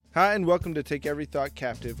Hi, and welcome to Take Every Thought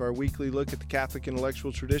Captive, our weekly look at the Catholic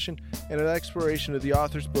intellectual tradition and an exploration of the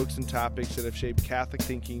authors, books, and topics that have shaped Catholic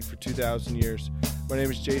thinking for 2,000 years. My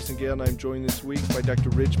name is Jason Gale, and I'm joined this week by Dr.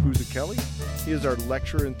 Rich Buzzichelli. He is our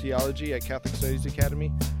lecturer in theology at Catholic Studies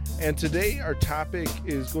Academy. And today our topic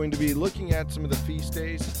is going to be looking at some of the feast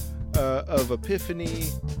days of Epiphany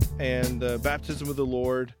and Baptism of the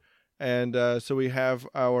Lord. And so we have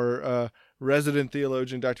our resident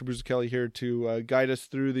theologian, Dr. Buzzichelli, here to guide us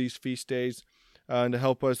through these feast days and to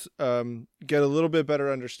help us get a little bit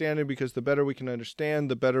better understanding, because the better we can understand,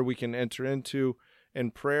 the better we can enter into in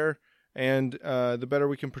prayer, and the better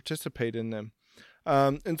we can participate in them.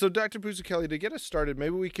 And so, Dr. Buzzichelli, to get us started,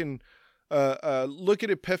 maybe we can look at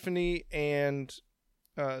Epiphany and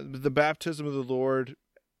the baptism of the Lord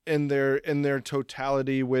in their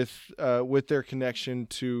totality with their connection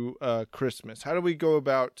to Christmas. How do we go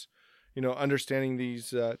about understanding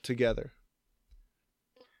these together?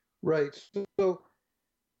 Right. So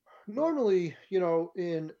normally,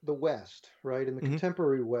 in the West, right, in the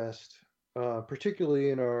contemporary West, particularly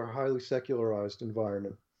in our highly secularized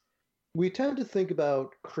environment, we tend to think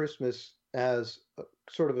about Christmas as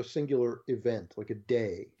sort of a singular event, like a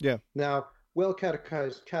day. Yeah. Now,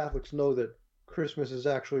 well-catechized Catholics know that Christmas is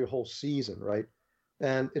actually a whole season, right?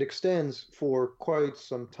 And it extends for quite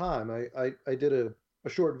some time. I did a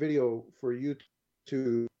short video for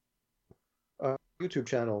YouTube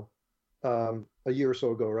channel a year or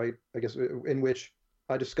so ago, right? I guess, in which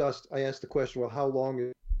I asked the question, well, how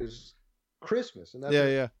long is Christmas? And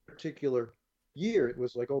that particular year, it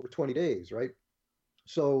was like over 20 days, right?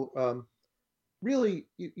 So really,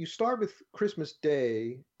 you start with Christmas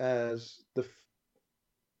Day as the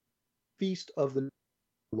feast of the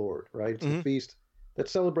Lord, right? It's the feast that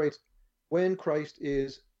celebrates when Christ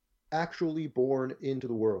is actually born into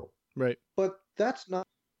the world. Right. But that's not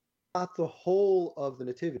the whole of the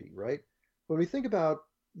Nativity, right? When we think about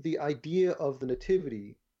the idea of the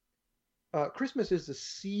Nativity, Christmas is the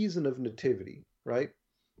season of Nativity, right?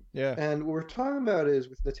 Yeah. And what we're talking about is,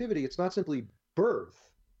 with Nativity, it's not simply birth,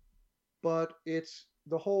 but it's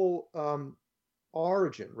the whole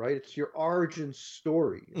origin, right? It's your origin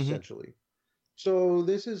story, essentially. So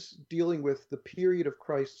this is dealing with the period of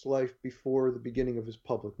Christ's life before the beginning of his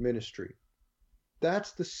public ministry.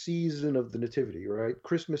 That's the season of the Nativity, right?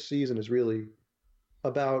 Christmas season is really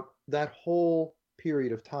about that whole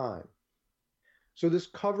period of time. So this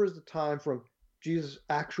covers the time from Jesus'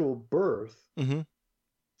 actual birth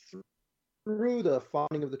through the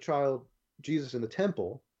finding of the child Jesus in the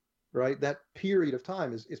temple, right? That period of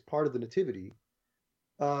time is part of the Nativity,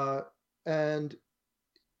 and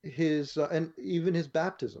his and even his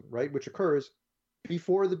baptism, right, which occurs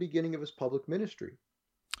before the beginning of his public ministry.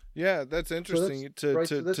 Yeah, that's interesting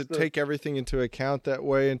to take everything into account that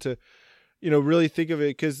way, and to really think of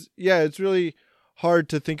it, because it's really hard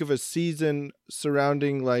to think of a season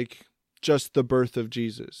surrounding like just the birth of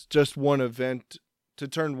Jesus, just one event, to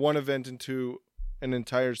turn one event into an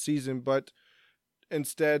entire season, but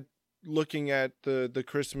instead looking at the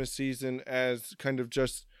Christmas season as kind of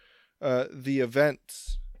just the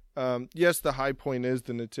events. Yes, the high point is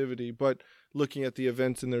the Nativity, but looking at the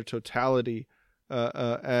events in their totality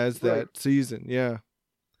as that season. Yeah.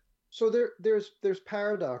 So there's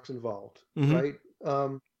paradox involved, right?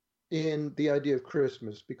 In the idea of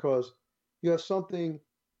Christmas, because you have something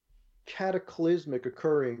cataclysmic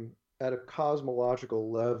occurring at a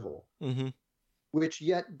cosmological level, which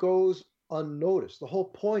yet goes unnoticed. The whole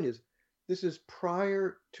point is, this is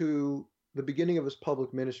prior to the beginning of his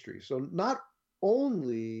public ministry. So not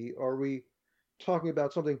only are we talking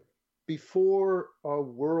about something before a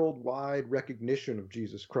worldwide recognition of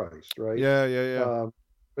Jesus Christ, right? Yeah.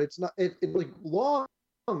 It's not. It's like long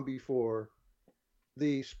before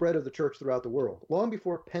the spread of the church throughout the world, long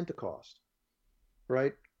before Pentecost,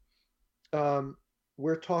 right?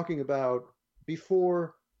 We're talking about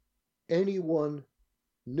before anyone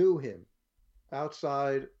knew him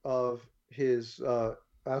outside of the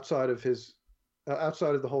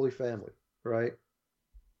Holy Family, right?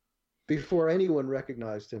 Before anyone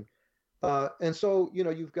recognized him, and so you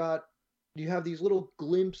have these little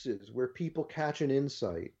glimpses where people catch an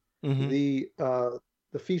insight.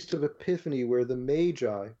 The Feast of Epiphany, where the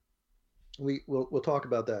Magi, we'll talk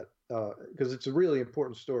about that because it's a really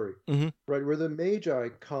important story, right? Where the Magi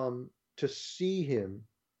come to see him,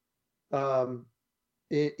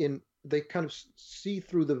 they kind of see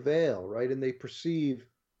through the veil, right, and they perceive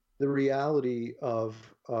the reality of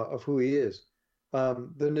who he is.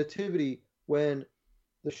 The Nativity, when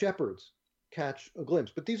the shepherds catch a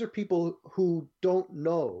glimpse, but these are people who don't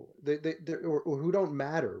know, or who don't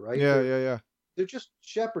matter, right? Yeah. They're just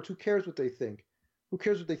shepherds. Who cares what they think? who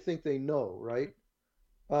cares what they think they know, right?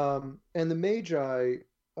 And the Magi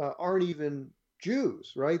aren't even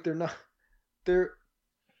Jews, right? They're not. They're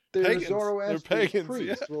Pagans. They're Zoroastrian pagans.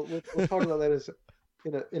 priests. Yeah. We'll talk about that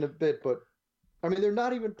in a bit, but I mean they're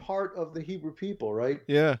not even part of the Hebrew people, right?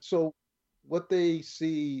 Yeah. So what they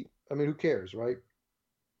see, I mean, who cares, right?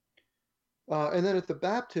 And then at the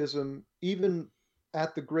baptism, even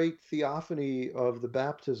at the great theophany of the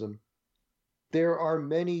baptism, there are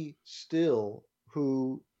many still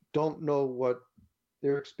who don't know what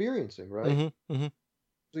they're experiencing, right? Mm-hmm. Mm-hmm.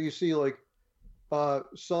 So you see, like,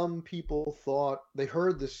 some people thought they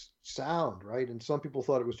heard this sound, right? And some people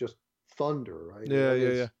thought it was just thunder, right? Yeah. What Yeah.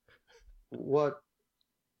 Yeah. was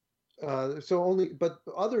what? So only, but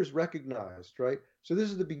others recognized, right? So this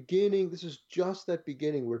is the beginning. This is just that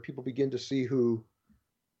beginning where people begin to see who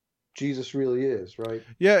Jesus really is, right?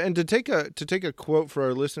 Yeah, and to take a quote for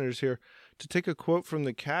our listeners here, to take a quote from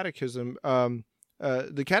the Catechism,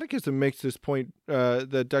 the Catechism makes this point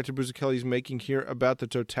that Dr. Buzichelli is making here about the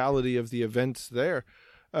totality of the events there.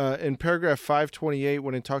 In paragraph 528,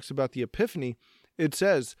 when it talks about the Epiphany, it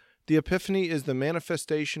says, "The Epiphany is the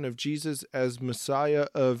manifestation of Jesus as Messiah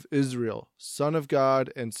of Israel, Son of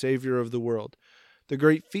God and Savior of the world. The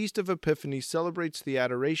great feast of Epiphany celebrates the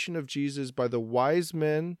adoration of Jesus by the wise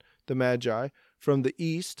men, the Magi, from the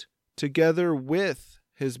east, together with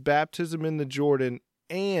his baptism in the Jordan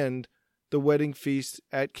and the wedding feast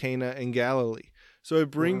at Cana in Galilee." So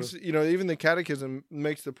it brings, even the Catechism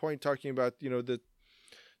makes the point talking about,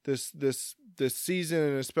 this season,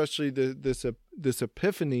 and especially this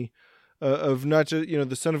epiphany of not just,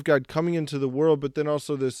 the Son of God coming into the world, but then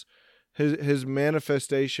also this his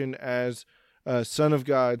manifestation as Son of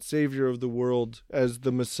God, Savior of the world, as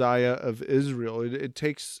the Messiah of Israel. It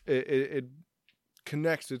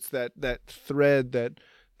connects. It's that thread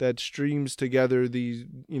that streams together these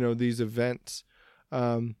events,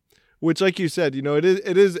 which, like you said,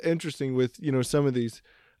 it is interesting with some of these,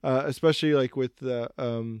 especially like with the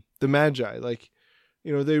Magi, like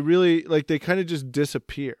they really, like, they kind of just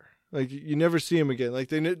disappear. Like you never see them again. Like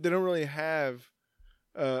they don't really have,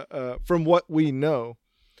 from what we know.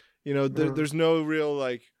 There's no real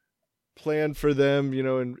like plan for them,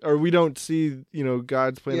 or we don't see,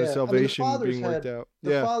 God's plan of salvation being worked out.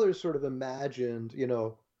 The fathers sort of imagined,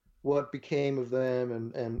 what became of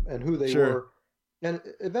them and who they were. And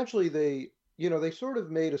eventually they sort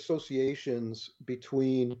of made associations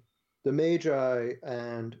between the Magi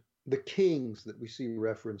and the kings that we see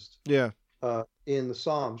referenced in the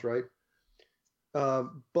Psalms, right?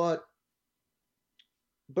 But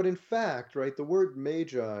in fact, right, the word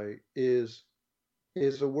Magi is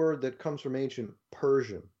a word that comes from ancient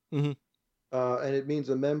Persian, mm-hmm. And it means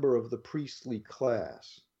a member of the priestly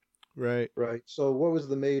class. Right. Right. So what was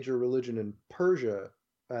the major religion in Persia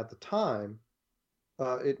at the time?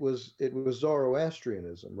 It was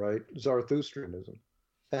Zoroastrianism, right? Zarathustrianism,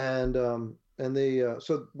 and they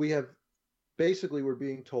so we have basically, we're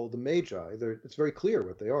being told the Magi. It's very clear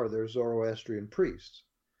what they are. They're Zoroastrian priests.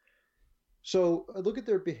 So look at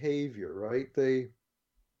their behavior, right? They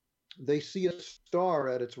see a star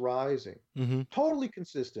at its rising, mm-hmm. totally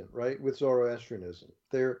consistent, right, with Zoroastrianism.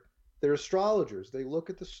 They're astrologers. They look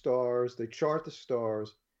at the stars, they chart the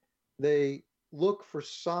stars, they look for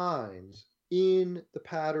signs in the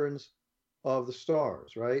patterns of the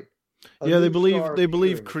stars, right? They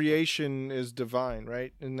believe creation is divine,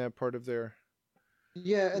 right? In that part of their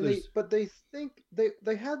and they think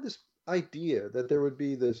they had this idea that there would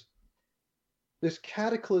be this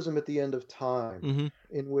cataclysm at the end of time, mm-hmm.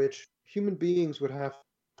 in which human beings would have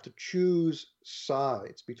to choose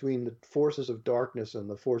sides between the forces of darkness and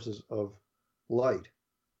the forces of light.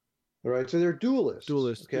 All right, so they're dualists.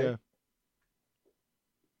 Okay? Yeah.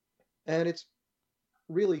 And it's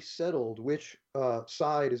really settled which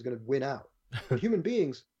side is going to win out. But human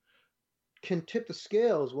beings can tip the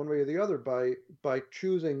scales one way or the other by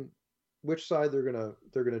choosing which side they're gonna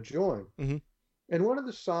join. Mm-hmm. And one of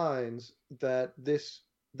the signs that this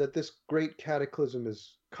great cataclysm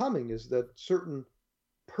is coming is that certain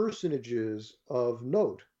personages of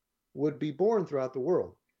note would be born throughout the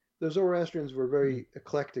world. The Zoroastrians were very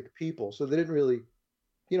eclectic people, so they didn't really,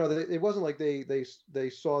 it wasn't like they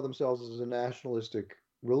saw themselves as a nationalistic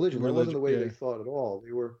religion. That wasn't the way they thought at all.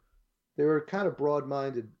 They were kind of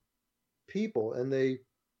broad-minded people, and they,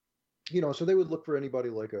 so they would look for anybody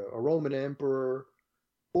like a Roman emperor,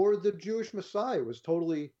 or the Jewish Messiah was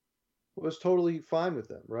totally fine with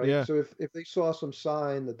them, right? Yeah. So if they saw some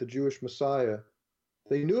sign that the Jewish Messiah,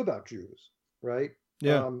 they knew about Jews, right?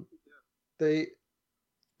 Yeah.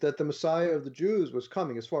 That the Messiah of the Jews was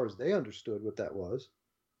coming, as far as they understood what that was,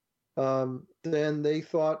 then they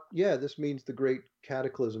thought, this means the great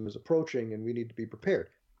cataclysm is approaching and we need to be prepared.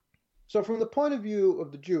 So from the point of view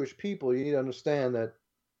of the Jewish people, you need to understand that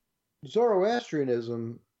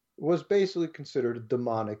Zoroastrianism was basically considered a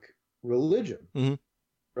demonic religion,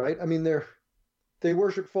 right? I mean, they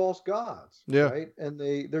worship false gods, right? And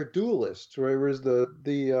they're dualists, right? Whereas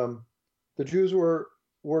the Jews were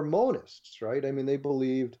monists, right? I mean, they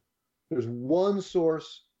believed there's one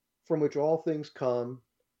source from which all things come,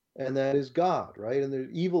 and that is God, right? And the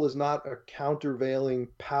evil is not a countervailing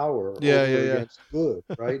power against good,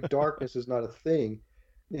 right? Darkness is not a thing.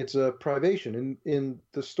 It's a privation. In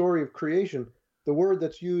the story of creation, the word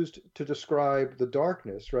that's used to describe the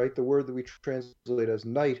darkness, right? The word that we translate as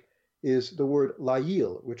night is the word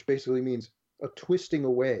layil, which basically means a twisting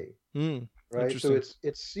away, right? So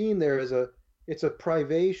it's seen there as it's a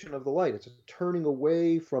privation of the light. It's a turning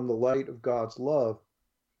away from the light of God's love,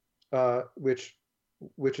 which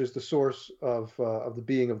is the source of the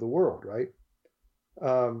being of the world, right?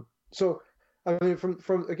 So, I mean, from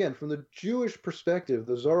the Jewish perspective,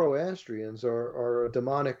 the Zoroastrians are a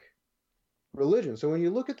demonic religion. So when you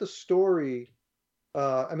look at the story,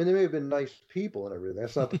 I mean, they may have been nice people and everything.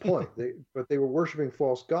 That's not the point. But they were worshiping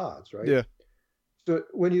false gods, right? Yeah. So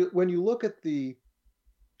when you look at the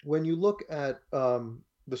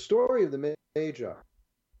story of the Magi,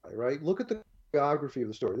 right? Look at the biography of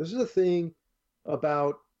the story. This is a thing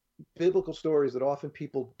about biblical stories that often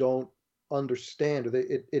people don't understand, or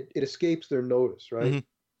it escapes their notice, right?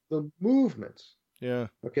 The movements. Yeah.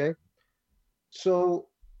 Okay. So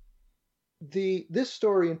this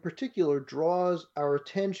story in particular draws our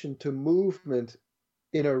attention to movement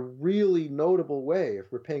in a really notable way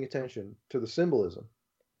if we're paying attention to the symbolism.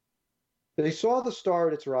 They saw the star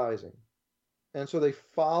at its rising, and so they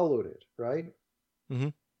followed it, right?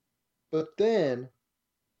 But then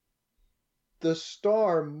the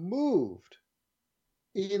star moved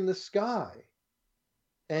in the sky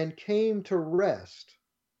and came to rest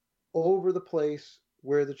over the place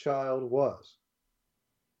where the child was.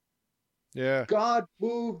 Yeah. God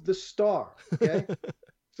moved the star, okay?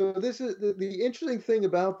 So this is the interesting thing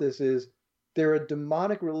about this is they're a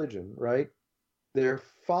demonic religion, right? They're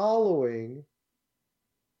following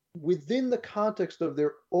within the context of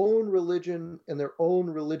their own religion and their own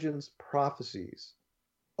religion's prophecies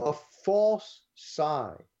a false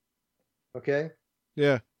sign, okay?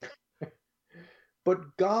 Yeah.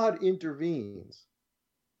 But God intervenes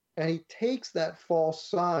and he takes that false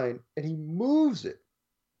sign and he moves it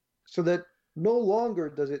so that no longer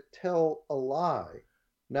does it tell a lie.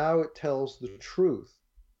 Now it tells the truth.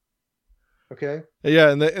 Okay?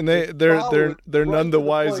 Yeah, and they're none the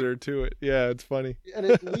wiser to it. Yeah, it's funny. And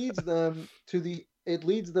it leads them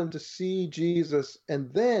to see Jesus,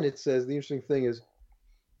 and then it says the interesting thing is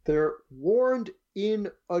they're warned in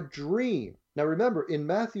a dream. Now remember, in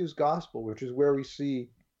Matthew's gospel, which is where we see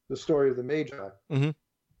the story of the Magi,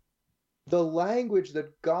 the language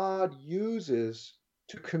that God uses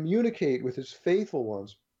to communicate with his faithful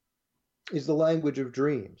ones is the language of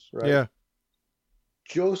dreams, right? Yeah.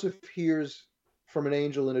 Joseph hears from an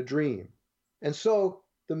angel in a dream. And so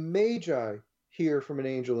the Magi hear from an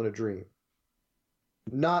angel in a dream,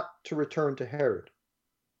 not to return to Herod.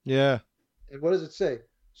 Yeah. And what does it say?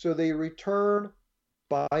 So they return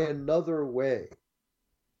by another way,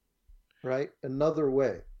 right? Another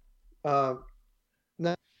way. Now,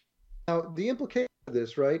 the implication of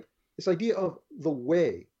this, right? This idea of the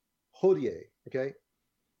way, hodie, okay?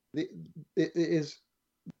 This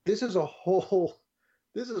is a whole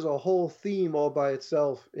theme all by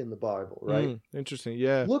itself in the Bible, right? Interesting,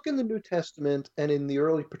 yeah. Look in the New Testament and in the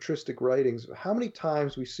early patristic writings, how many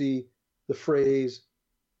times we see the phrase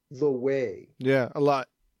the way. Yeah, a lot.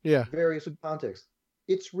 Yeah. Various contexts.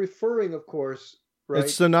 It's referring, of course, right?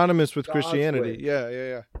 It's synonymous with God's Christianity. way.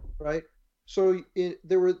 Yeah. Right? So in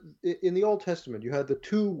the Old Testament, you had the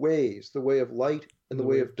two ways, the way of light and the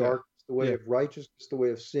way of darkness, the way of righteousness, the way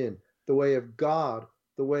of sin, the way of God,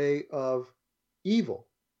 the way of evil,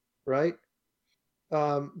 right?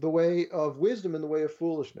 The way of wisdom and the way of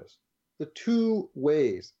foolishness. The two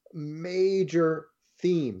ways, major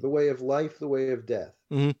theme, the way of life, the way of death.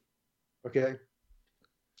 Okay?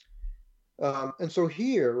 And so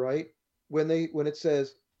here, right, when it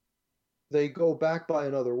says they go back by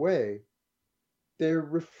another way, they're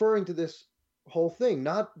referring to this whole thing,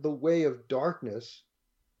 not the way of darkness,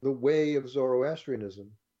 the way of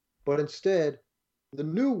Zoroastrianism, but instead the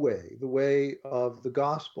new way, the way of the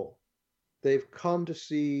gospel. They've come to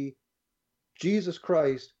see Jesus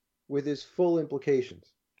Christ with his full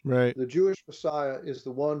implications. Right. The Jewish Messiah is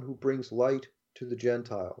the one who brings light to the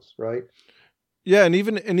Gentiles, right? Yeah, and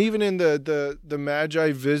even in the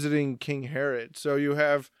Magi visiting King Herod. So you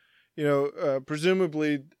have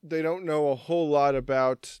presumably they don't know a whole lot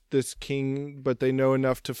about this king, but they know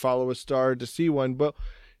enough to follow a star to see one. But,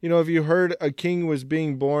 if you heard a king was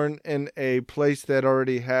being born in a place that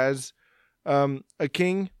already has a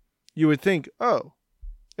king, you would think, oh,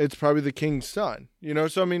 it's probably the king's son,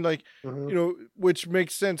 So I mean, like, which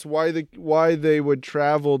makes sense why they would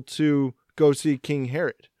travel to go see King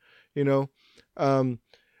Herod, But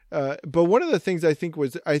one of the things I think it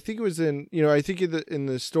was in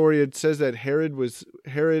the story, it says that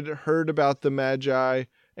Herod heard about the Magi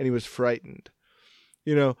and he was frightened,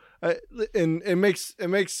 and it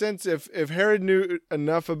makes sense if Herod knew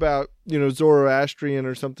enough about, Zoroastrian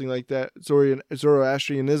or something like that,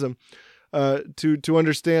 Zoroastrianism, to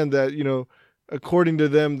understand that, according to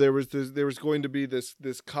them, there was going to be this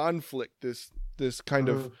conflict, this kind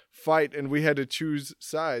of fight, and we had to choose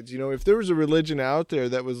sides. If there was a religion out there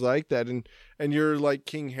that was like that, and you're like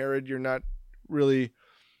King Herod, you're not really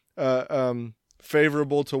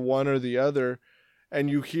favorable to one or the other, and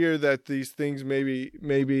you hear that these things may be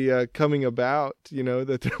coming about,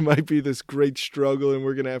 that there might be this great struggle, and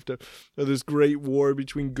we're going to have to this great war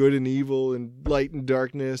between good and evil and light and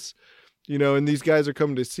darkness, and these guys are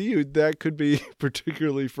coming to see you, that could be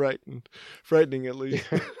particularly frightening at least.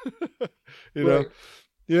 Right.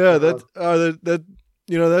 Yeah,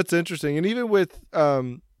 that's interesting. And even with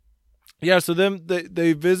so them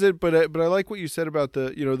they visit, but I like what you said about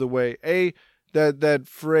the way that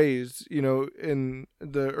phrase, in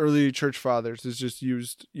the early church fathers is just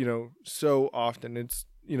used, so often. It's,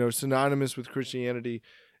 synonymous with Christianity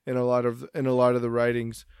in a lot of the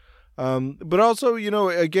writings. But also,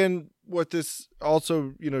 again, what this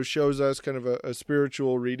also, shows us kind of a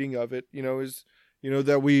spiritual reading of it, is,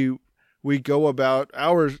 that we go about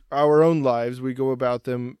our own lives. We go about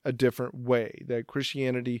them a different way, that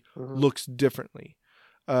Christianity looks differently,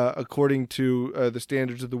 according to the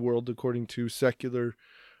standards of the world, according to secular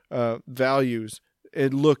values.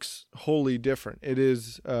 It looks wholly different. It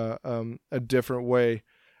is a different way.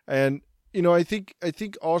 And, I think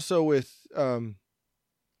also with,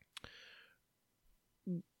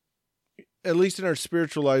 at least in our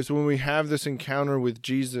spiritual lives, when we have this encounter with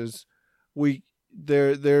Jesus, there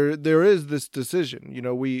is this decision.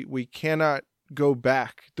 We cannot go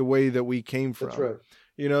back the way that we came from. That's right.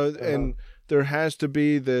 And there has to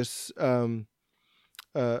be this. There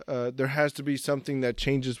has to be something that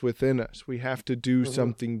changes within us. We have to do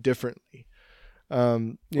something differently.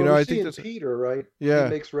 I think that's Peter, right? Yeah, he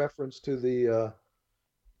makes reference to the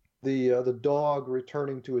dog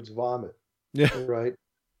returning to its vomit. Yeah, right.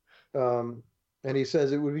 And he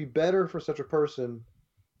says it would be better for such a person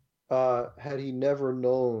had he never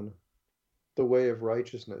known the way of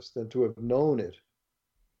righteousness than to have known it,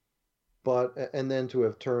 and then to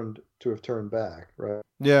have turned back, right?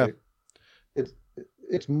 Yeah.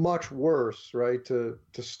 It's much worse, right, to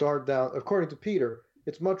start down, according to Peter,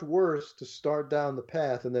 it's much worse to start down the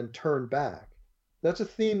path and then turn back. That's a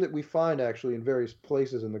theme that we find actually in various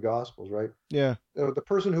places in the Gospels, right? Yeah. The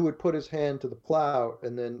person who would put his hand to the plow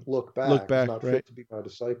and then look back is not fit to be my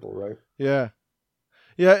disciple, right? Yeah.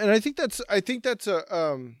 Yeah, and I think that's a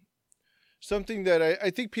something that I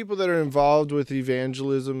think people that are involved with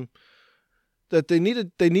evangelism, that they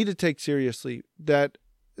need to take seriously, that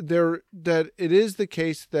it is the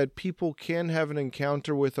case that people can have an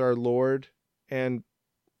encounter with our Lord, and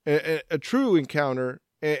a true encounter,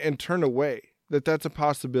 and turn away. That's a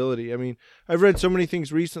possibility. I mean, I've read so many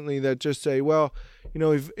things recently that just say, well,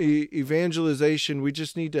 evangelization, we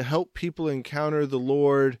just need to help people encounter the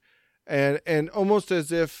Lord, and almost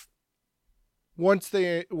as if once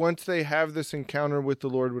they have this encounter with the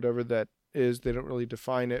Lord, whatever that is, they don't really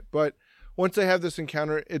define it, but once they have this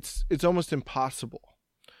encounter, it's almost impossible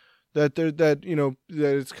that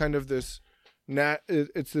it's kind of this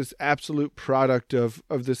it's this absolute product of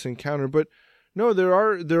this encounter. But no, there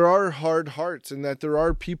are hard hearts, and that there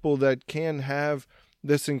are people that can have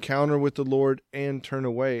this encounter with the Lord and turn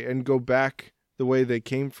away and go back the way they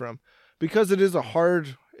came from, because it is a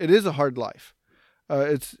hard life.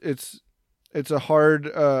 It's a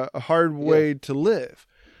hard way to live.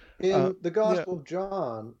 In the Gospel of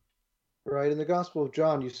John, right? In the Gospel of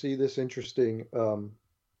John, you see this interesting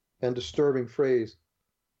and disturbing phrase.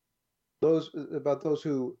 Those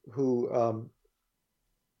who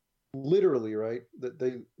literally, right, that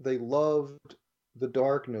they loved the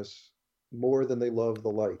darkness more than they loved the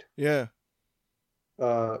light. Yeah.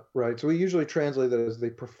 Right. So we usually translate that as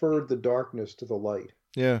they preferred the darkness to the light.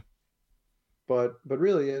 Yeah. But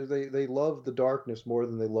really, they loved the darkness more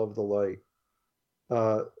than they loved the light.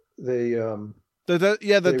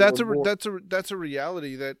 That's a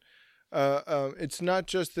reality, that it's not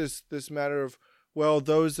just this matter of, well,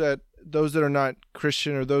 those that are not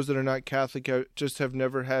Christian or those that are not Catholic just have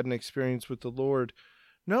never had an experience with the Lord.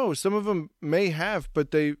 No, some of them may have,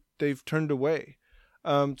 but they've turned away.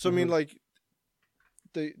 So I mean, like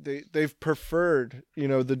they've preferred,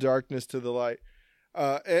 the darkness to the light.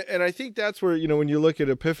 And I think that's where, when you look at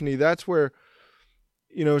Epiphany, that's where,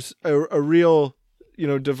 a real,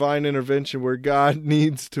 divine intervention where God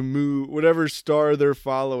needs to move whatever star they're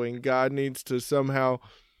following. God needs to somehow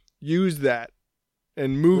use that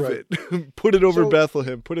and move it, put it over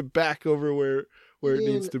Bethlehem, put it back over where it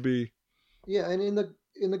needs to be. Yeah. And in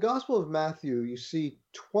the Gospel of Matthew, you see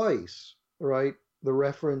twice, right, the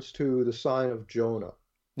reference to the sign of Jonah.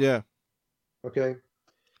 Yeah. Okay.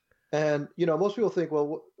 And, most people think,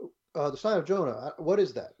 well, the sign of Jonah, what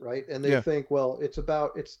is that? Right. And they think, well, it's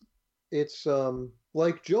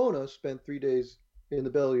like Jonah spent 3 days in the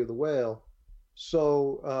belly of the whale.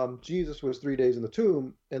 So Jesus was 3 days in the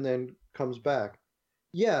tomb and then comes back.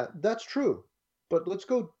 Yeah, that's true. But let's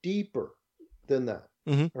go deeper than that.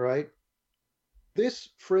 Mm-hmm. All right. This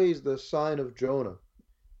phrase, the sign of Jonah,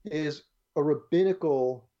 is a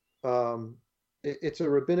rabbinical, it's a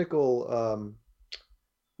rabbinical,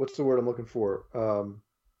 what's the word I'm looking for?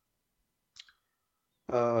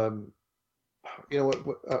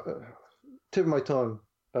 Tip of my tongue.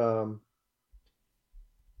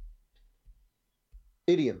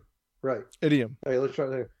 Idiom, right? Idiom. All right, let's try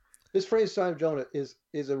that. This phrase, "sign of Jonah," is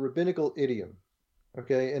a rabbinical idiom,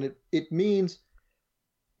 okay, and it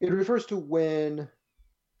refers to when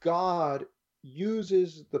God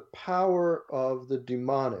uses the power of the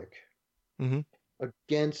demonic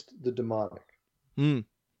against the demonic.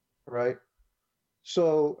 Right?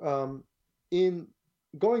 So, in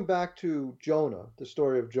going back to Jonah, the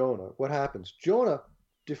story of Jonah, what happens? Jonah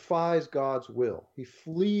defies God's will. He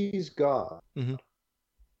flees God. And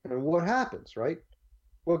what happens, right?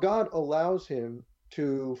 Well, God allows him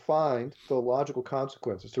to find the logical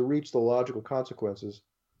consequences, to reach the logical consequences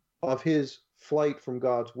of his flight from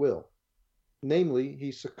God's will. Namely,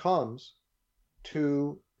 he succumbs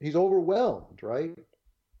he's overwhelmed, right,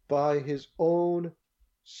 by his own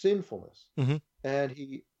sinfulness, and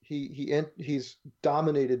he's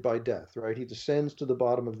dominated by death, right? He descends to the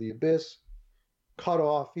bottom of the abyss, cut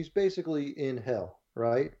off. He's basically in hell,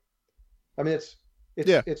 right? I mean,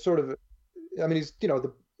 it's sort of, I mean, he's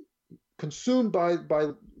consumed by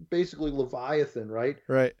basically Leviathan, right?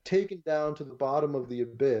 Right. Taken down to the bottom of the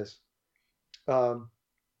abyss.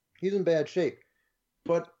 He's in bad shape,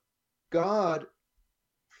 but God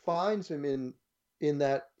finds him in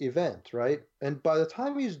that event, right? And by the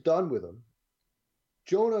time he's done with him,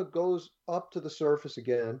 Jonah goes up to the surface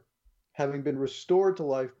again, having been restored to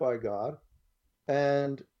life by God,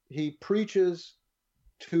 and he preaches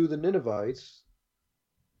to the Ninevites,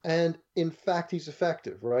 and in fact, he's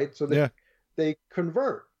effective, right? So they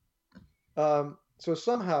convert. So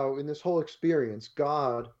somehow in this whole experience,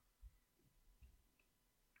 God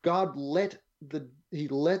let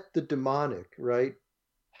the demonic, right,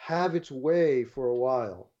 have its way for a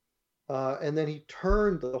while, and then he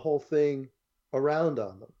turned the whole thing around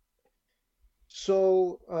on them.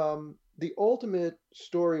 So the ultimate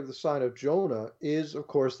story of the sign of Jonah is, of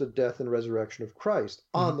course, the death and resurrection of Christ.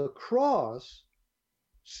 On the cross,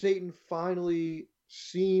 Satan finally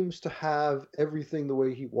seems to have everything the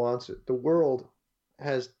way he wants it. The world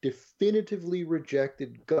has definitively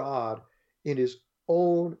rejected God in his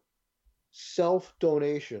own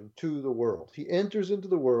self-donation to the world. He enters into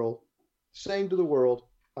the world saying to the world,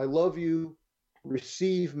 I love you,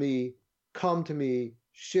 receive me, come to me,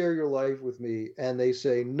 share your life with me. And they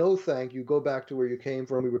say, no, thank you, go back to where you came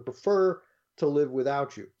from. We would prefer to live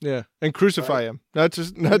without you. Yeah, and crucify him. Not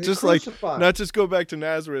just go back to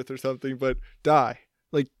Nazareth or something, but die.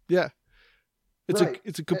 Like, yeah. It's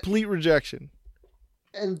a complete rejection.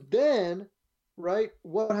 And then, right,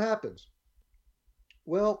 what happens?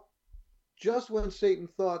 Well, just when Satan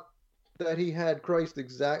thought that he had Christ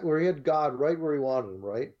where he had God right where he wanted him,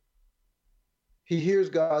 right? He hears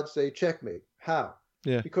God say, checkmate. How?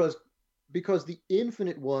 Yeah. Because the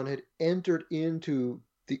infinite one had entered into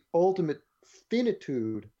the ultimate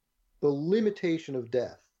finitude, the limitation of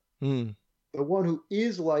death. The one who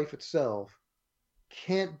is life itself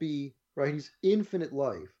can't be, right? He's infinite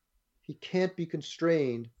life. He can't be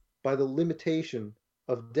constrained by the limitation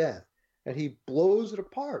of death. And he blows it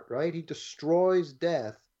apart, right? He destroys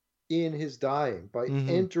death in his dying by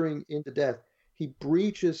entering into death. He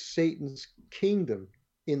breaches Satan's kingdom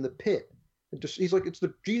in the pit. He's like,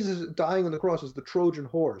 Jesus dying on the cross is the Trojan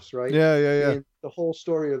horse, right? Yeah. In the whole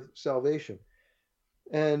story of salvation.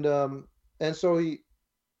 And so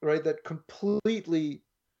that completely,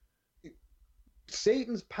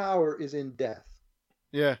 Satan's power is in death,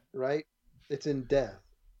 Yeah. right? It's in death.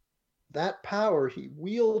 That power he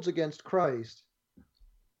wields against Christ,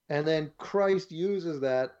 and then Christ uses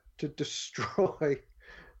that to destroy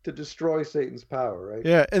Satan's power, right?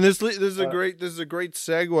 Yeah, and this is a great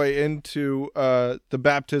segue into the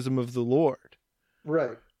baptism of the Lord.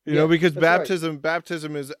 Right. You know, because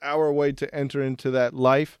baptism is our way to enter into that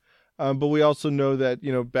life, but we also know that,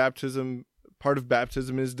 you know, part of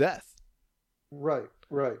baptism is death. Right.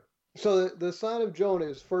 So the sign of Jonah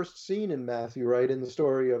is first seen in Matthew, right, in the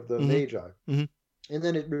story of the Magi. Mm-hmm. And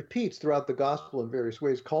then it repeats throughout the gospel in various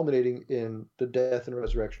ways, culminating in the death and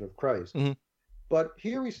resurrection of Christ. Mm-hmm. But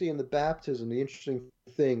here we see in the baptism, the interesting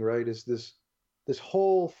thing, right, is this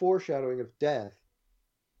whole foreshadowing of death,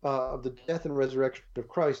 of the death and resurrection of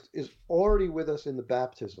Christ, is already with us in the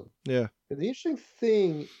baptism. Yeah. And the interesting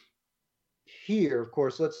thing here, of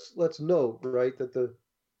course, let's note, right, that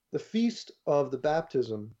the feast of the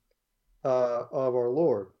baptism of our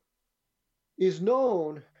Lord is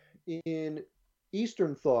known in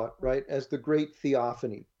Eastern thought, right, as the Great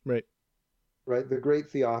Theophany. Right. Right, the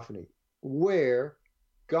Great Theophany, where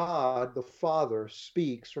God the Father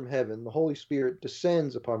speaks from heaven, the Holy Spirit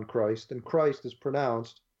descends upon Christ, and Christ is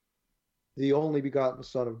pronounced the only begotten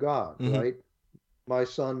Son of God, right? My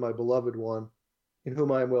Son, my beloved one, in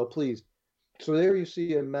whom I am well pleased. So there you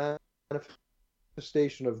see a manifestation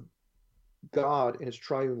of God in his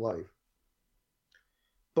triune life.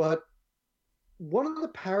 But one of the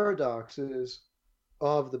paradoxes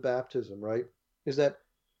of the baptism, right, is that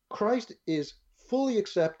Christ is fully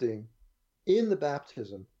accepting in the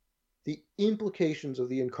baptism the implications of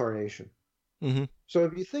the incarnation. Mm-hmm. So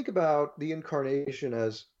if you think about the incarnation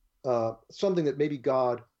as something that maybe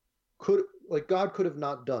God could have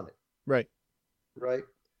not done it. Right. Right.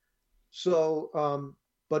 So,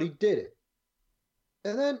 but he did it.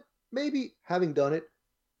 And then maybe having done it,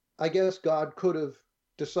 I guess God could have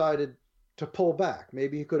decided to pull back.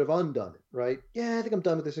 Maybe he could have undone it, right? Yeah, I think I'm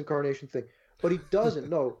done with this incarnation thing. But he doesn't.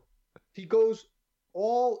 No, he goes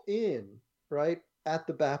all in, right, at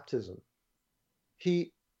the baptism.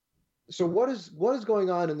 So what is going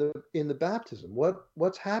on in the baptism?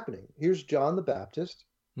 What's happening? Here's John the Baptist,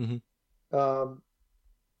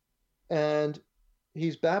 and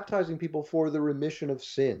he's baptizing people for the remission of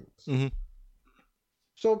sins. Mm-hmm.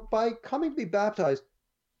 So by coming to be baptized,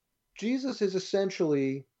 Jesus is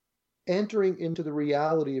essentially entering into the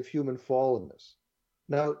reality of human fallenness.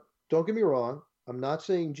 Now, don't get me wrong. I'm not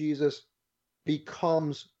saying Jesus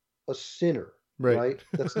becomes a sinner, right?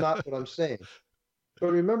 That's not what I'm saying.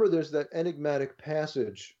 But remember, there's that enigmatic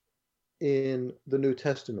passage in the New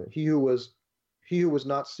Testament. He who was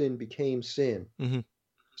not sin became sin,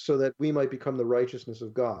 so that we might become the righteousness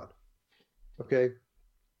of God. Okay?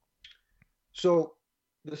 So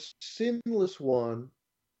the sinless one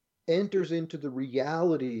enters into the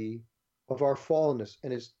reality of our fallenness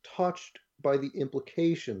and is touched by the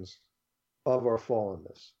implications of our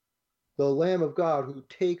fallenness. The Lamb of God who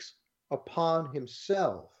takes upon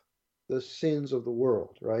himself the sins of the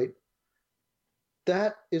world, right?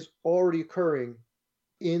 That is already occurring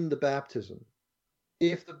in the baptism.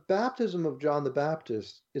 If the baptism of John the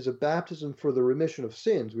Baptist is a baptism for the remission of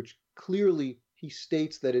sins, which clearly he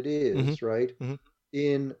states that it is, right,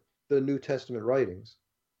 in the New Testament writings,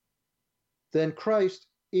 then Christ,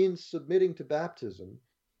 in submitting to baptism,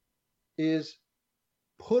 is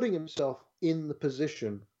putting himself in the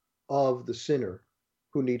position of the sinner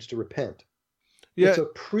who needs to repent. Yeah. It's a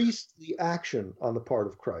priestly action on the part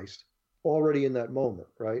of Christ already in that moment,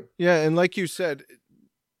 right? Yeah, and like you said,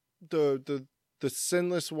 the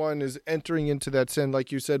sinless one is entering into that sin.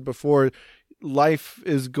 Like you said before, life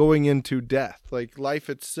is going into death. Like life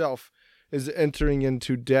itself is entering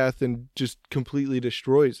into death and just completely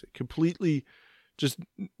destroys it, completely just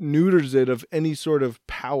neuters it of any sort of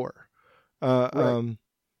power. Right.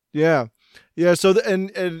 Yeah. So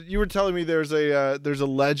and you were telling me there's a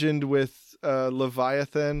legend with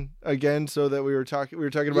Leviathan again. So that we were talking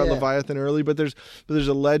about Leviathan early, but there's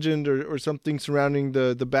a legend or something surrounding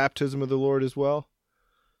the baptism of the Lord as well.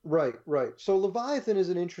 Right. So Leviathan is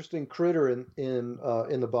an interesting critter in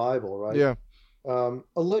the Bible, right? Yeah. A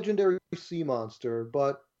legendary sea monster,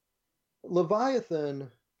 but Leviathan.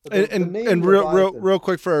 And real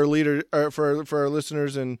quick for our for our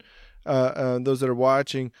listeners and those that are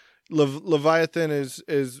watching, Leviathan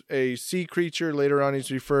is a sea creature. Later on, he's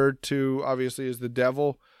referred to obviously as the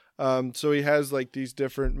devil. So he has like these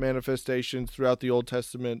different manifestations throughout the Old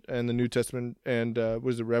Testament and the New Testament, and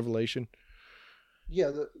was it Revelation? Yeah,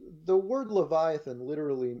 the word Leviathan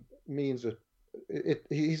literally means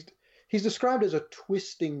he's described as a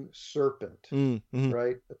twisting serpent,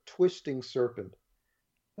 right? A twisting serpent.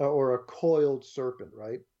 or a coiled serpent,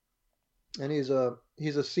 right? And he's a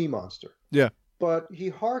sea monster. Yeah. But he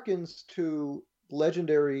hearkens to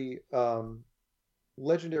legendary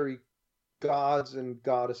gods and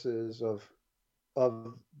goddesses of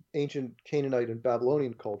ancient Canaanite and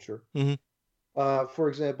Babylonian culture. Mm-hmm. For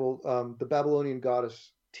example, the Babylonian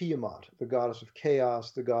goddess Tiamat, the goddess of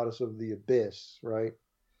chaos, the goddess of the abyss, right?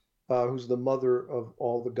 Who's the mother of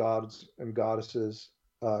all the gods and goddesses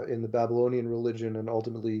in the Babylonian religion, and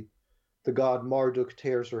ultimately the god Marduk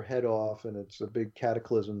tears her head off, and it's a big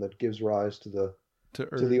cataclysm that gives rise to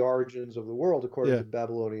the origins of the world according to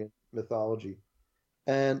Babylonian mythology.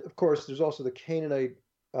 And of course, there's also the Canaanite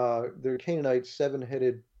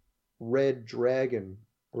seven-headed red dragon,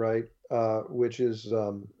 right? Which is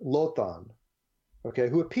Lotan, okay,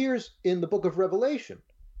 who appears in the book of Revelation.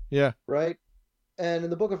 Yeah. Right? And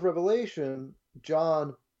in the book of Revelation,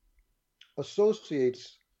 John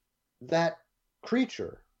associates that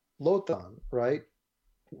creature, Lotan, right,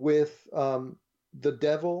 with the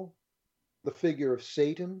devil, the figure of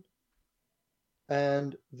Satan,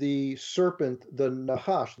 and the serpent, the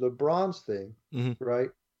Nahash, the bronze thing, mm-hmm. right,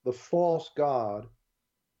 the false god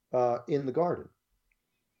in the garden.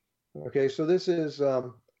 Okay, so this is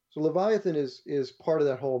so Leviathan is part of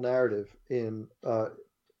that whole narrative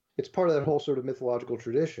it's part of that whole sort of mythological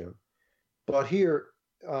tradition, but here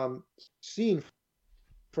seen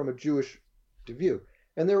from a Jewish view.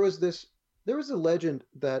 And there was a legend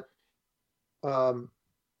that that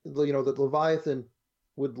Leviathan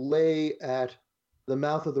would lay at the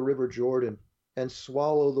mouth of the River Jordan and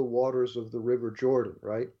swallow the waters of the River Jordan,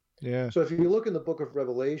 right? Yeah. So if you look in the book of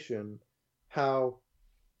Revelation, how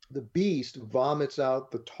the beast vomits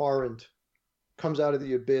out the torrent, comes out of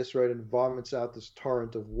the abyss, right, and vomits out this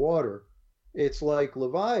torrent of water. It's like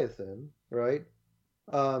Leviathan, right,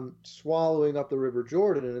 swallowing up the River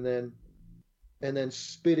Jordan and then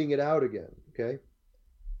spitting it out again. Okay,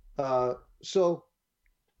 so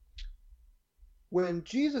when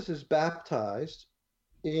Jesus is baptized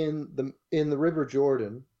in the River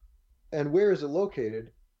Jordan, and where is it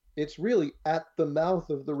located? It's really at the mouth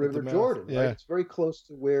of the River Jordan, right? It's very close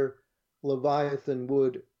to where Leviathan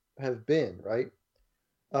would have been, right?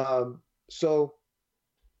 So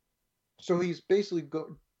he's basically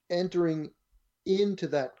entering into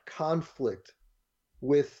that conflict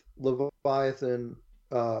with Leviathan,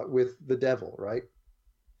 with the devil, right?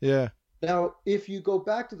 Yeah. Now, if you go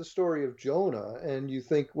back to the story of Jonah and you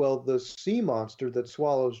think, well, the sea monster that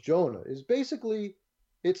swallows Jonah is basically,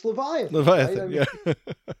 it's Leviathan. Leviathan, right? I mean, yeah.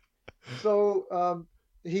 So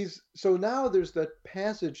now there's that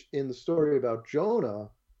passage in the story about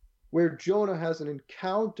Jonah where Jonah has an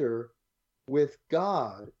encounter with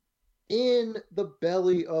God in the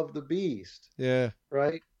belly of the beast. Yeah.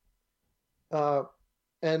 Right?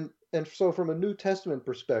 And so from a New Testament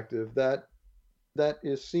perspective, that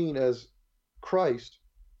is seen as Christ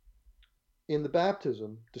in the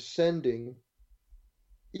baptism descending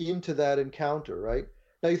into that encounter, right?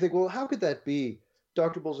 Now you think, well, how could that be?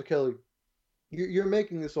 Dr. Bulzachelli, you're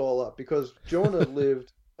making this all up because Jonah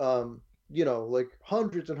lived, like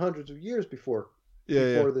hundreds and hundreds of years before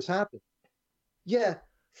this happened. Yeah,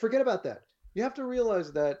 forget about that. You have to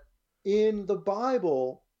realize that in the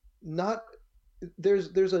Bible,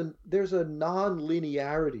 there's a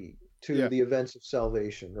non-linearity to the events of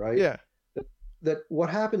salvation, right? Yeah. That what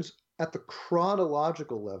happens at the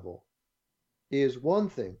chronological level is one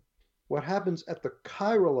thing. What happens at the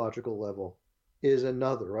chirological level is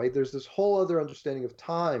another, right? There's this whole other understanding of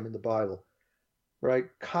time in the Bible, right?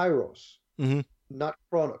 Kairos, not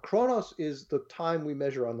chronos. Chronos is the time we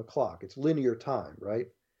measure on the clock. It's linear time, right?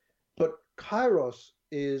 But kairos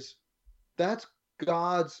that's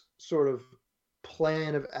God's sort of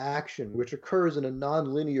plan of action, which occurs in a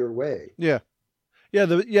non-linear way. Yeah.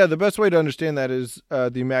 The best way to understand that is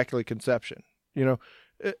the Immaculate Conception.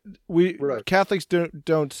 Catholics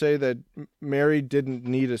don't say that Mary didn't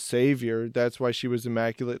need a savior. That's why she was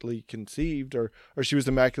immaculately conceived, or she was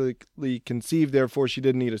immaculately conceived, therefore she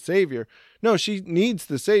didn't need a savior. No, she needs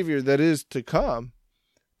the savior that is to come.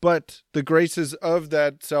 But the graces of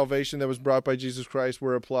that salvation that was brought by Jesus Christ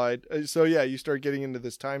were applied. So yeah, you start getting into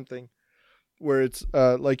this time thing where it's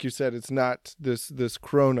like you said, it's not this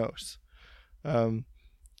chronos. That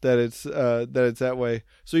it's that way.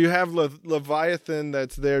 So you have Leviathan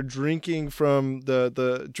that's there drinking from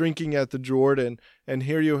the drinking at the Jordan, and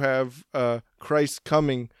here you have Christ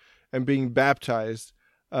coming and being baptized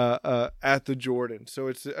at the Jordan. So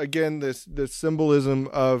it's again this symbolism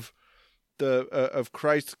of of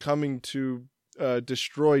Christ coming to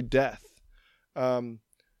destroy death.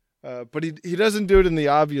 But he doesn't do it in the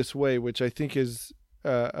obvious way, which I think is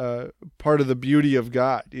part of the beauty of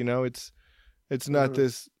God. You know, it's not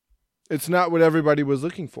this. It's not what everybody was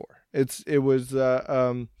looking for. It was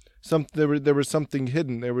there was something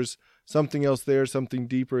hidden. There was something else there, something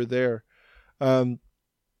deeper there.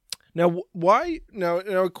 Now, why? Now,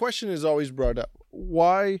 a question is always brought up.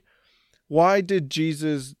 Why did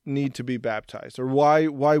Jesus need to be baptized, or why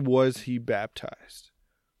was he baptized?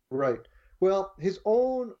 Right. Well, his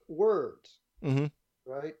own words,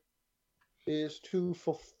 right, is to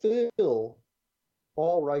fulfill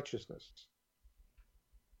all righteousness.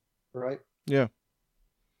 Right? Yeah.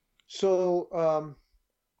 So,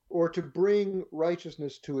 or to bring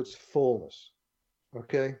righteousness to its fullness.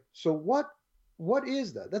 Okay? So what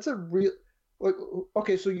is that? That's a real,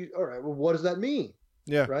 okay, so all right, well, what does that mean?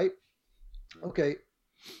 Yeah. Right? Okay.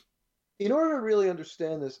 In order to really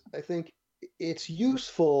understand this, I think it's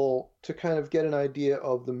useful to kind of get an idea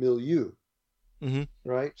of the milieu.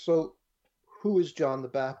 Right? So who is John the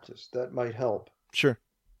Baptist? That might help. Sure.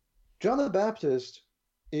 John the Baptist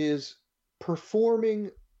is performing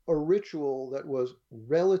a ritual that was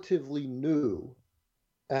relatively new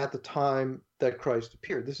at the time that Christ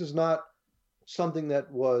appeared. This is not something that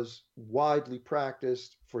was widely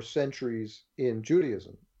practiced for centuries in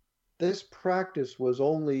Judaism. This practice was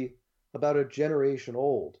only about a generation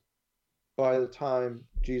old by the time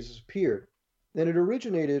Jesus appeared. And it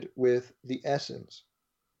originated with the Essenes,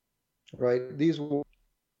 right? These were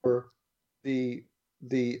the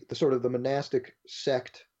sort of the monastic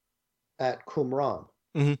sect at Qumran.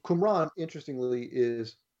 Qumran, interestingly,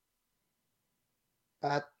 is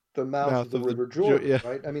at the mouth of the River Jordan,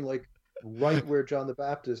 right? I mean, like right where John the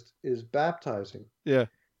Baptist is baptizing. Yeah.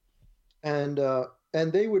 And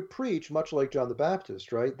they would preach much like John the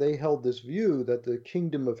Baptist, right? They held this view that the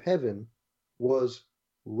kingdom of heaven was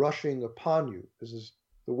rushing upon you. This is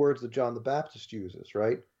the words that John the Baptist uses,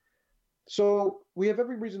 right? So we have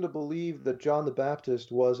every reason to believe that John the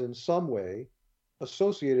Baptist was in some way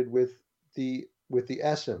associated with the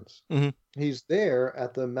Essenes. He's there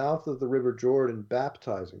at the mouth of the River Jordan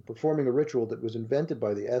baptizing, performing a ritual that was invented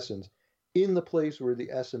by the Essenes in the place where the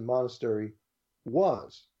Essene monastery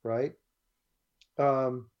was, right?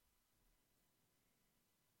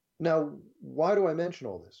 Now, why do I mention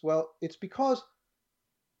all this? Well, it's because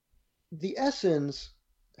the Essenes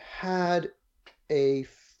had a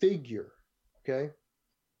figure, okay,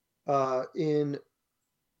 in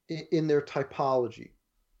their typology,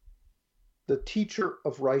 the teacher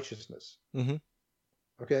of righteousness.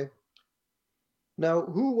 Okay. Now,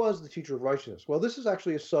 who was the teacher of righteousness? Well, this is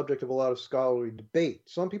actually a subject of a lot of scholarly debate.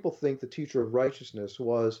 Some people think the teacher of righteousness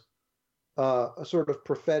was a sort of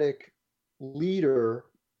prophetic leader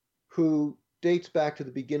who dates back to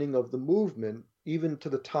the beginning of the movement, even to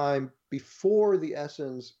the time before the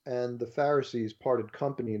Essenes and the Pharisees parted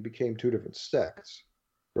company and became two different sects,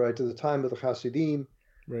 right? To the time of the Hasidim,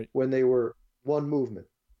 right, when they were one movement.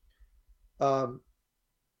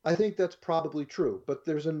 I think that's probably true, but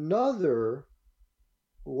there's another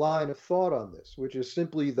line of thought on this, which is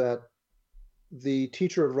simply that the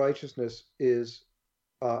teacher of righteousness is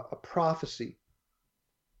a prophecy,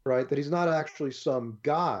 right? That he's not actually some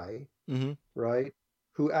guy, right,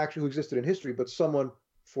 who existed in history, but someone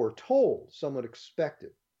foretold, someone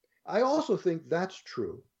expected. I also think that's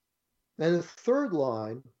true. And the third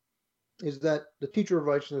line is that the teacher of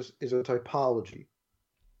righteousness is a typology,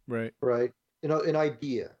 right, you know, an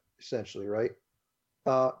idea, essentially, right?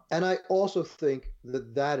 And I also think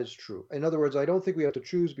that that is true. In other words, I don't think we have to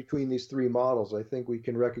choose between these three models. I think we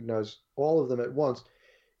can recognize all of them at once,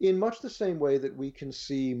 in much the same way that we can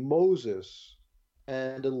see Moses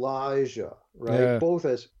and Elijah, right, both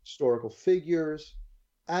as historical figures,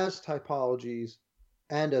 as typologies,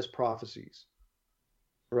 and as prophecies,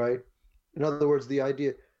 right? In other words, the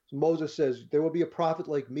idea, Moses says, there will be a prophet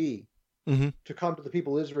like me to come to the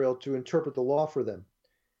people of Israel to interpret the law for them.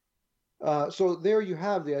 So there you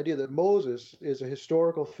have the idea that Moses is a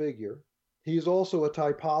historical figure. He's also a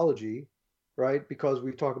typology, right? Because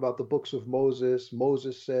we talk about the books of Moses.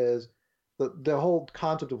 Moses says the whole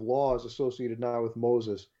concept of law is associated now with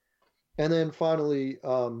Moses. And then finally,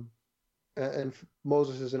 and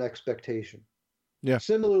Moses is an expectation. Yeah.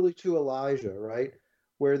 Similarly to Elijah, right?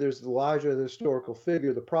 Where there's Elijah, the historical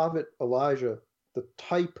figure, the prophet, Elijah, the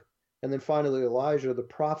type, and then finally Elijah, the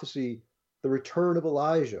prophecy, the return of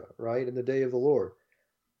Elijah, right, in the day of the Lord.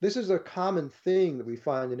 This is a common thing that we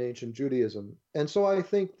find in ancient Judaism. And so I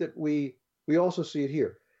think that we also see it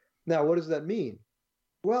here. Now, what does that mean?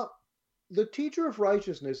 Well, the teacher of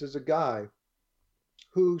righteousness is a guy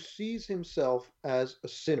who sees himself as a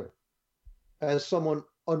sinner, as someone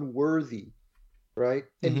unworthy, right?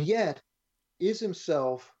 And yet is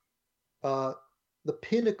himself the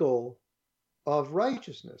pinnacle of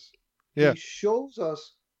righteousness. Yeah. He shows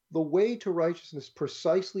us the way to righteousness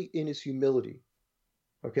precisely in his humility.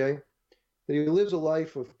 Okay? That he lives a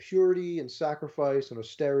life of purity and sacrifice and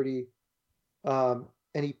austerity. And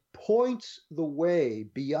he points the way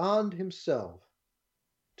beyond himself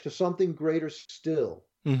to something greater still,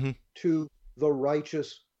 to the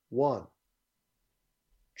righteous one.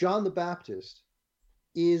 John the Baptist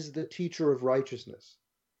is the teacher of righteousness.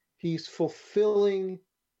 He's fulfilling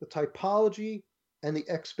the typology and the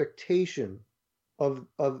expectation of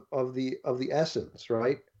the essence,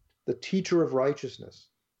 right? The teacher of righteousness.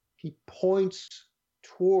 He points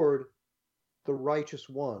toward the righteous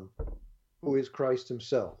one, who is Christ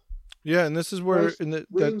himself. Yeah, and this is where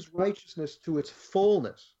brings righteousness to its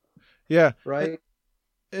fullness. Yeah, right.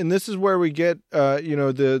 And this is where we get,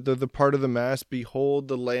 the part of the Mass, "Behold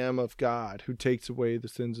the Lamb of God who takes away the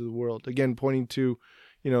sins of the world." Again, pointing to,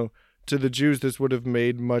 to the Jews, this would have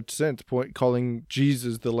made much sense, calling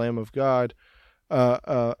Jesus the Lamb of God,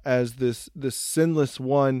 as this sinless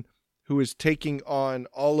one who is taking on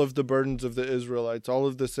all of the burdens of the Israelites, all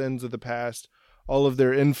of the sins of the past, all of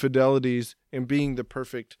their infidelities, and being the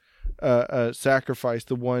perfect sacrifice,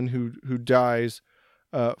 the one who dies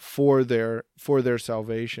for their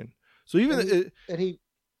salvation. So even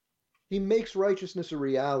he makes righteousness a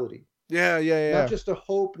reality. Yeah. Not just a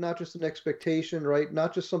hope, not just an expectation, right?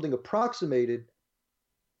 Not just something approximated,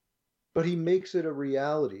 but he makes it a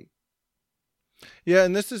reality. Yeah,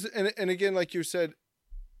 and this is, and again, like you said,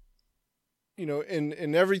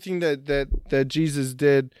 in everything that Jesus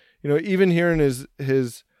did, even here in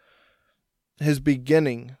his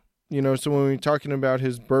beginning, so when we're talking about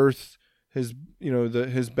his birth, his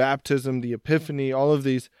baptism, the Epiphany, all of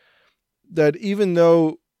these, that even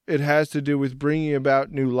though it has to do with bringing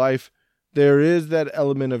about new life, there is that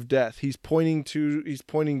element of death. He's pointing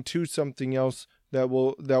to something else that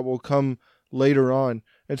will come later on.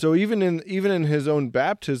 And so even in his own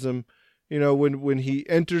baptism, when he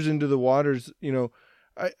enters into the waters,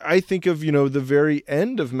 I think of, the very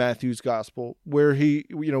end of Matthew's gospel, where he,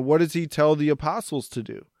 what does he tell the apostles to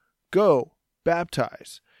do? Go,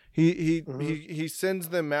 baptize. He sends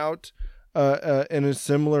them out in a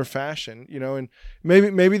similar fashion, and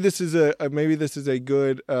maybe this is a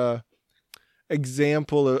good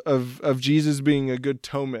example of Jesus being a good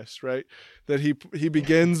Thomist, right? That he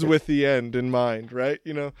begins with the end in mind, right?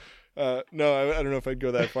 No, I don't know if I'd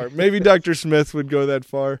go that far. Maybe Dr. Smith would go that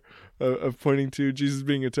far of pointing to Jesus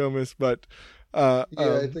being a Thomist, but I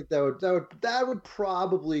think that would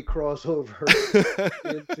probably cross over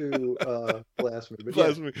into blasphemy. But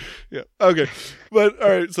blasphemy, yeah. Okay, but all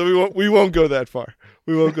right. So we won't go that far.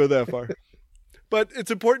 But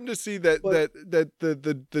it's important to see that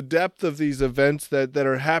the depth of these events that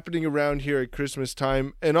are happening around here at Christmas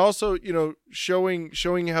time, and also showing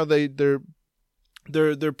how they're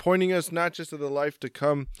pointing us not just to the life to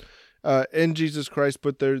come in Jesus Christ,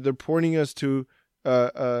 but they're pointing us to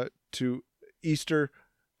Easter,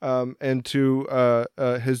 and to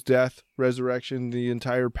his death, resurrection, the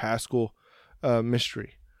entire Paschal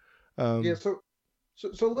mystery. So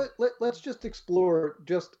let's just explore.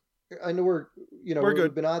 I know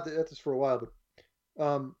we've been at this for a while,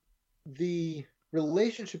 but the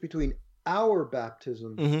relationship between our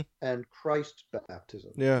baptism and Christ's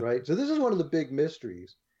baptism, right? So this is one of the big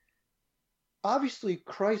mysteries. Obviously,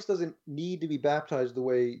 Christ doesn't need to be baptized the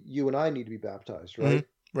way you and I need to be baptized, right?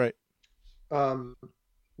 Right.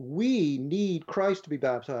 We need Christ to be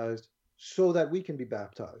baptized so that we can be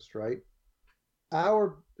baptized, right?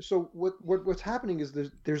 So what's happening is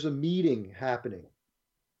there's a meeting happening.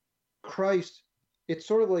 Christ, it's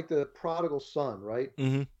sort of like the prodigal son, right?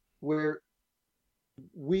 Where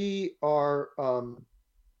we are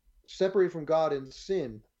separated from God in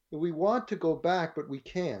sin. We want to go back, but we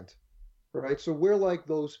can't, right? So we're like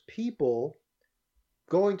those people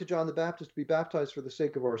going to John the Baptist to be baptized for the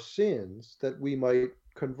sake of our sins, that we might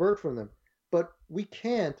convert from them. But we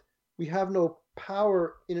can't. We have no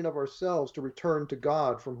power in and of ourselves to return to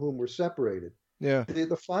God from whom we're separated. Yeah.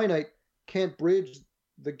 The finite can't bridge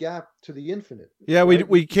the gap to the infinite. Yeah, right?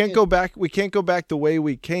 we can't go back. We can't go back the way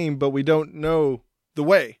we came, but we don't know the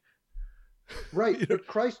way. Right. But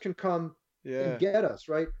Christ can come and get us,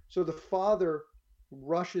 right? So the Father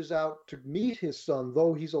rushes out to meet his Son,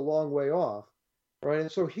 though he's a long way off, right?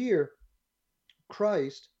 And so here,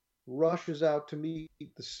 Christ rushes out to meet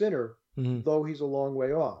the sinner, though he's a long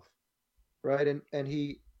way off, right? And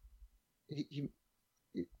he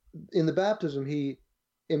in the baptism, he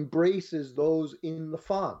embraces those in the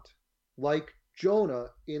font, like Jonah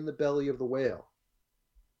in the belly of the whale.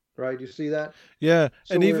 Right? You see that? Yeah.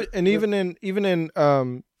 So even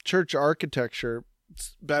in church architecture,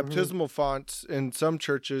 baptismal fonts in some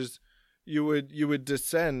churches, you would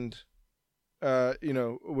descend, what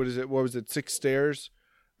was it, 6 stairs,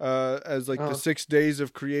 as like the 6 days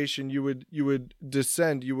of creation. You would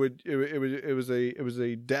descend. It was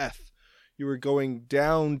a death. You were going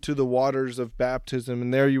down to the waters of baptism,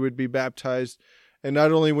 and there you would be baptized. And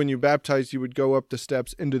not only when you baptized, you would go up the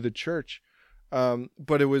steps into the church,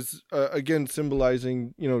 but it was again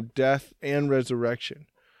symbolizing death and resurrection.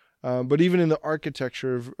 But even in the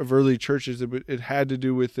architecture of early churches, it had to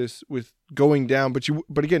do with this, with going down.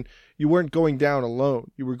 But again, you weren't going down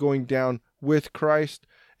alone. You were going down with Christ,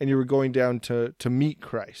 and you were going down to meet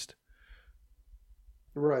Christ.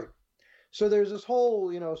 Right. So there's this whole,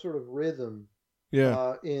 sort of rhythm,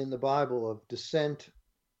 in the Bible of descent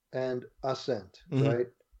and ascent, right?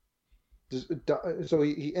 So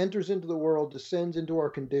he enters into the world, descends into our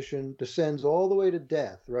condition, descends all the way to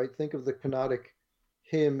death, right? Think of the canonic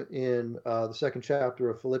hymn in the 2nd chapter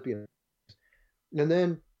of Philippians. And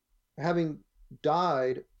then, having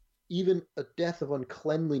died, even a death of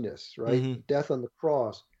uncleanliness, right? Death on the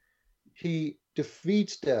cross, he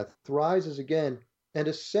defeats death, rises again, and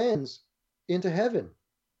ascends into heaven,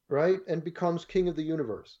 right? And becomes king of the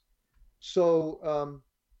universe. So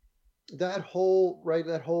that whole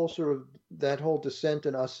descent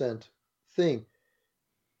and ascent thing,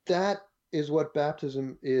 that is what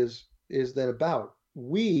baptism is then about.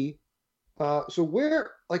 So we're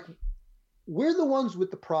the ones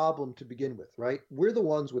with the problem to begin with, right? We're the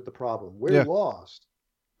ones with the problem. We're lost.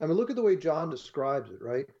 I mean, look at the way John describes it,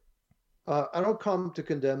 right? I don't come to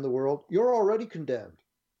condemn the world. You're already condemned.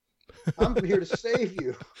 I'm here to save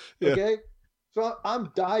you. Okay? So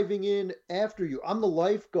I'm diving in after you. I'm the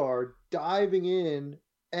lifeguard diving in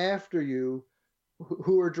after you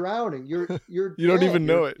who are drowning. You're you don't even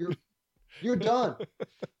know it. You're done.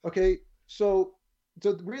 Okay? So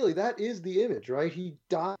really, that is the image, right? He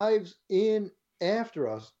dives in after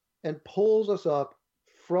us and pulls us up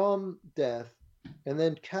from death, and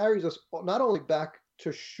then carries us not only back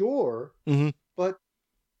to shore, but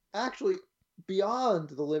actually beyond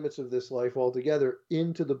the limits of this life altogether,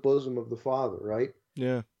 into the bosom of the Father, right?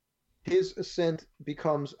 Yeah. His ascent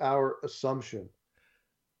becomes our assumption,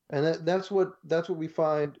 and that's what we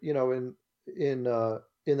find, in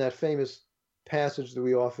that famous passage that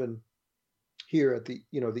we often hear at the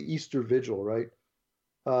Easter Vigil, right?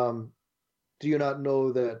 Do you not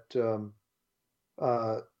know that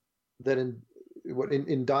that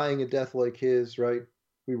in dying a death like his, right,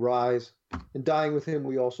 we rise. In dying with him,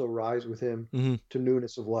 we also rise with him to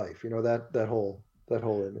newness of life. That whole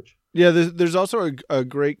image. Yeah, there's also a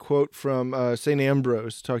great quote from St.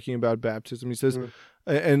 Ambrose talking about baptism. He says,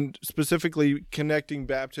 and specifically connecting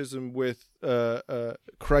baptism with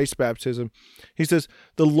Christ's baptism, he says,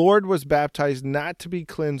 "The Lord was baptized not to be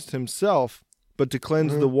cleansed himself, but to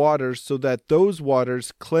cleanse the waters, so that those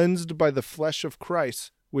waters, cleansed by the flesh of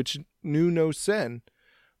Christ, which knew no sin,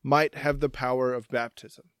 might have the power of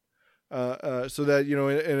baptism." So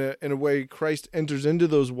that, in a way, Christ enters into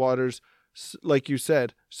those waters, like you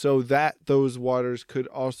said, so that those waters could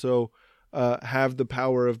also have the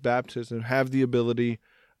power of baptism, have the ability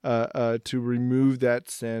to remove that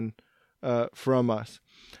sin from us.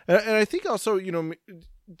 And I think also,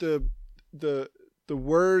 the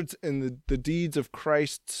words and the deeds of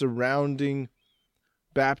Christ surrounding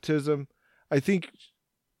baptism, I think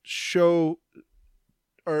show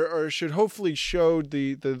or should hopefully show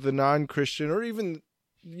the non-Christian, or even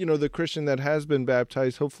the Christian that has been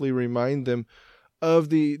baptized, hopefully remind them of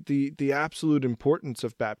the absolute importance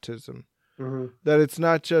of baptism. That it's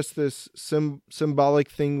not just this symbolic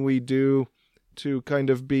thing we do to kind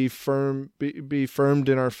of be firmed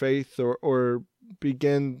in our faith, or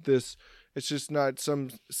begin this. It's just not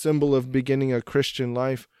some symbol of beginning a Christian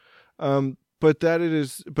life, but that it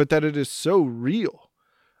is so real.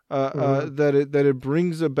 That it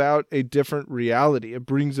brings about a different reality. It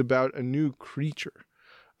brings about a new creature,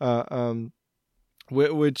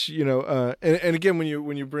 which and again, when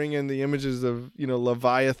you bring in the images of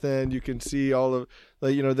Leviathan, you can see all of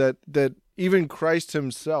that even Christ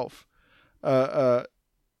himself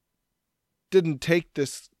didn't take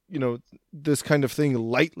this this kind of thing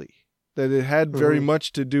lightly. That it had very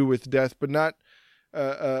much to do with death, but not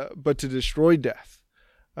but to destroy death.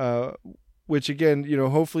 Which again,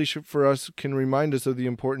 hopefully for us can remind us of the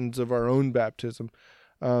importance of our own baptism,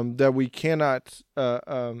 that we cannot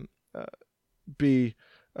be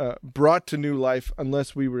brought to new life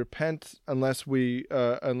unless we repent, unless we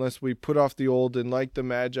put off the old. And like the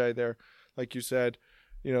Magi there, like you said,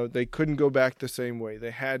 they couldn't go back the same way.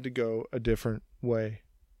 They had to go a different way.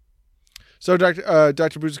 So,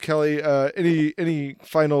 Dr. Bruzzichelli, any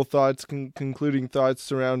final thoughts, concluding thoughts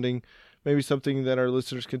surrounding maybe something that our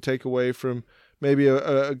listeners can take away from maybe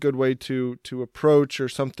a good way to approach, or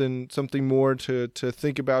something more to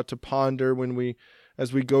think about, to ponder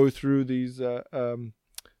as we go through this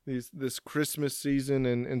Christmas season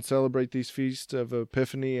and celebrate these feasts of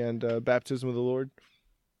Epiphany and baptism of the Lord?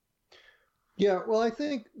 Yeah, well, I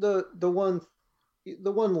think the one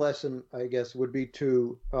lesson, I guess, would be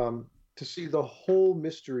to see the whole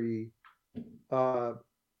mystery as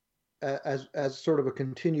sort of a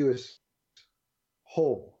continuous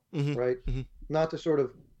whole, mm-hmm. right? Mm-hmm. Not to sort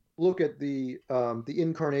of look at the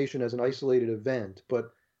incarnation as an isolated event,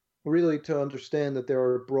 but really to understand that there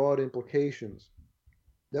are broad implications,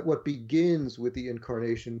 that what begins with the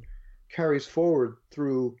incarnation carries forward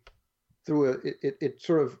through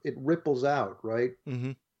it ripples out, right?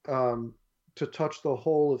 Mm-hmm. To touch the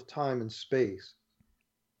whole of time and space.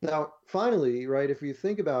 Now, finally, right, if you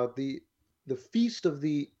think about the feast of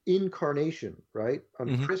the incarnation, right, on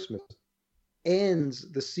mm-hmm. Christmas,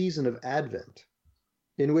 ends the season of Advent,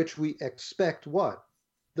 in which we expect what?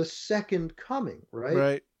 The second coming, right?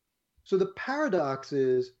 Right. So the paradox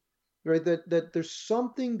is, right, that there's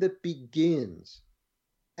something that begins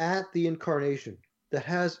at the incarnation that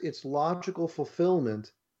has its logical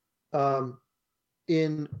fulfillment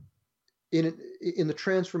in the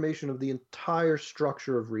transformation of the entire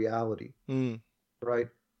structure of reality, right?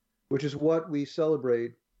 Which is what we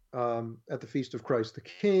celebrate at the Feast of Christ the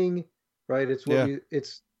King, right? It's what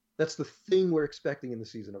that's the thing we're expecting in the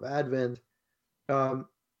season of Advent,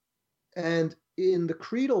 and in the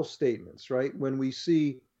creedal statements, right? When we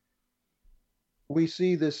see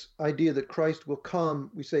this idea that Christ will come,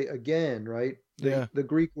 we say again, right? The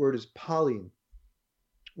Greek word is palin,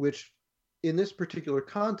 which in this particular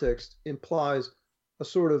context implies a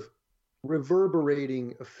sort of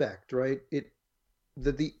reverberating effect, right?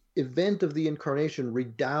 That the event of the incarnation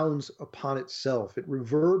redounds upon itself. It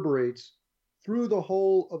reverberates through the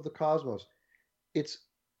whole of the cosmos. It's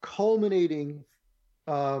culminating.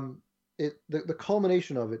 The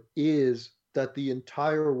culmination of it is that the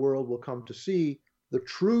entire world will come to see the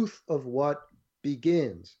truth of what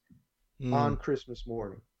begins on Christmas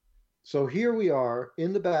morning. So here we are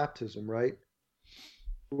in the baptism, right?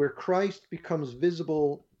 Where Christ becomes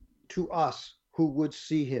visible to us who would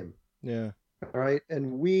see him. Yeah. All right.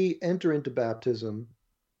 And we enter into baptism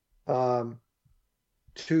to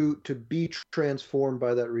be transformed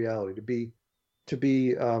by that reality, to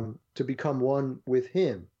become one with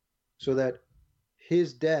him, so that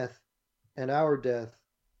his death and our death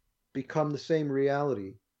become the same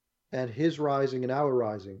reality, and his rising and our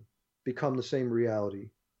rising become the same reality.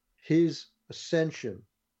 His ascension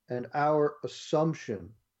and our assumption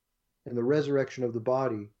and the resurrection of the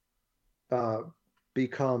body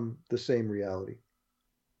become the same reality.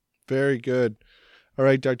 Very good. All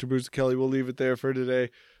right, Dr. Bruzzichelli, we'll leave it there for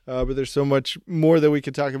today. But there's so much more that we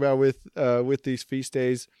could talk about with these feast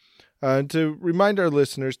days. To remind our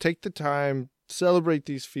listeners, take the time, celebrate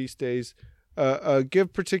these feast days,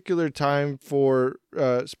 give particular time for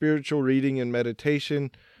spiritual reading and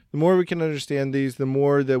meditation. The more we can understand these, the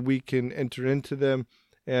more that we can enter into them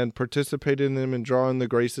and participate in them and draw on the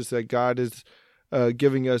graces that God is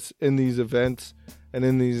giving us in these events and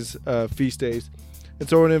in these feast days. And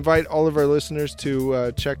so I want to invite all of our listeners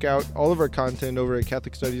to check out all of our content over at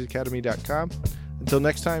CatholicStudiesAcademy.com. Until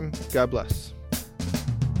next time, God bless.